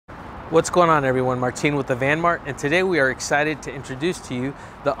What's going on, everyone? Martin with the Mart, and today we are excited to introduce to you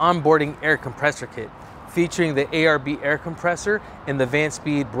the onboarding air compressor kit featuring the ARB air compressor and the van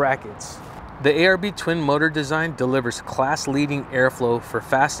speed brackets. The ARB twin motor design delivers class-leading airflow for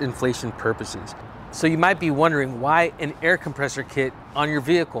fast inflation purposes. So you might be wondering why an air compressor kit on your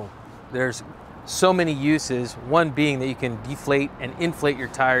vehicle. There's so many uses, one being that you can deflate and inflate your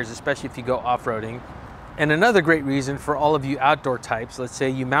tires, especially if you go off-roading. And another great reason for all of you outdoor types, let's say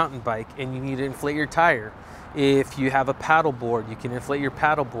you mountain bike and you need to inflate your tire. If you have a paddle board, you can inflate your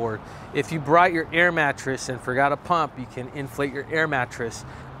paddle board. If you brought your air mattress and forgot a pump, you can inflate your air mattress.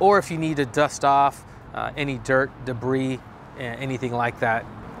 Or if you need to dust off any dirt, debris, anything like that,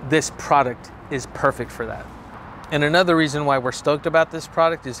 this product is perfect for that. And another reason why we're stoked about this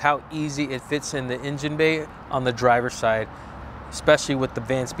product is how easy it fits in the engine bay on the driver's side, especially with the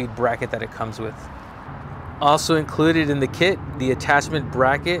van speed bracket that it comes with. Also included in the kit, the attachment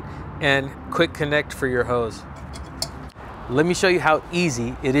bracket and quick connect for your hose. Let me show you how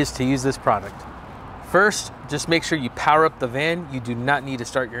easy it is to use this product. First, just make sure you power up the van. You do not need to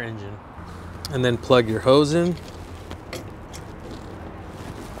start your engine. And then plug your hose in.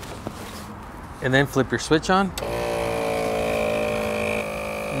 And then flip your switch on.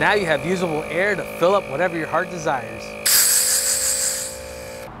 Now you have usable air to fill up whatever your heart desires.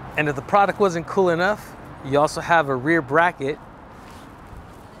 And if the product wasn't cool enough, you also have a rear bracket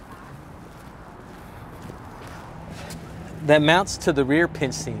that mounts to the rear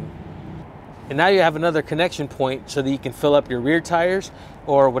pinch seam. And now you have another connection point so that you can fill up your rear tires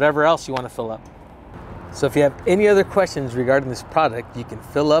or whatever else you want to fill up. So if you have any other questions regarding this product, you can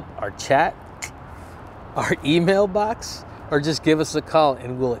fill up our chat, our email box, or just give us a call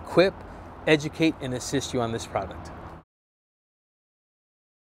and we'll equip, educate, and assist you on this product.